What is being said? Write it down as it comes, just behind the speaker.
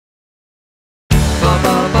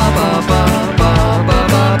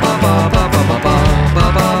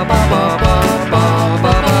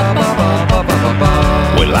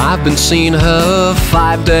I've been seeing her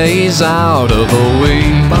 5 days out of a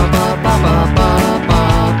week.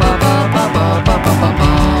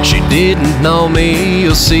 She didn't know me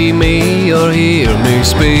or see me or hear me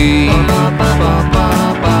speak.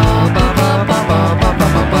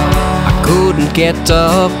 I couldn't get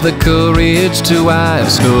up the courage to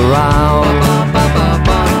ask her out.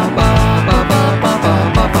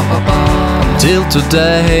 Till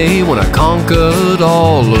today, when I conquered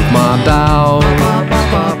all of my doubt,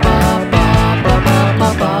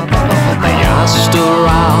 I asked her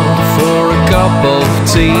out for a cup of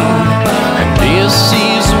tea, and this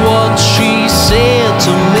is what she said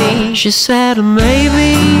to me. She said,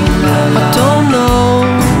 maybe, I don't know,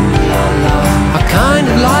 I kind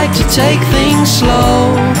of like to take things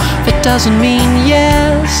slow. That doesn't mean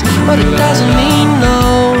yes, but it doesn't mean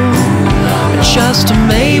no. Just a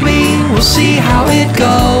maybe, we'll see how it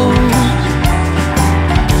goes.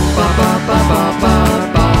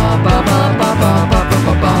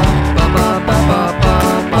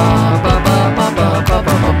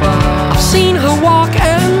 I've seen her walk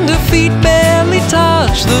and her feet barely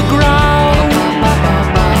touch the ground.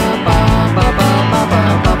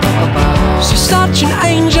 She's such an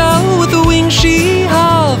angel with the wings she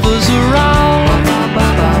hovers around.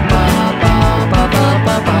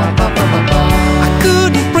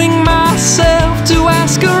 To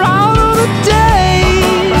ask her out on a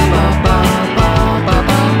date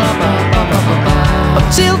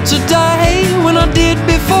until today, when I did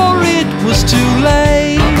before it was too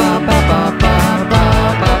late.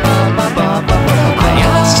 I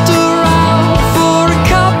asked her out for a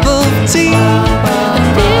cup of tea, and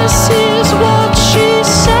this is what she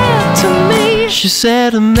said to me. She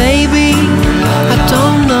said, maybe, I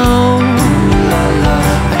don't know,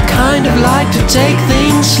 I kind of like to take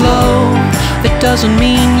things slow. It doesn't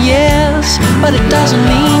mean yes, but it doesn't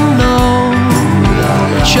mean no.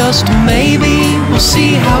 Just maybe, we'll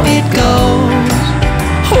see how it goes.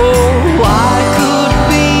 Oh.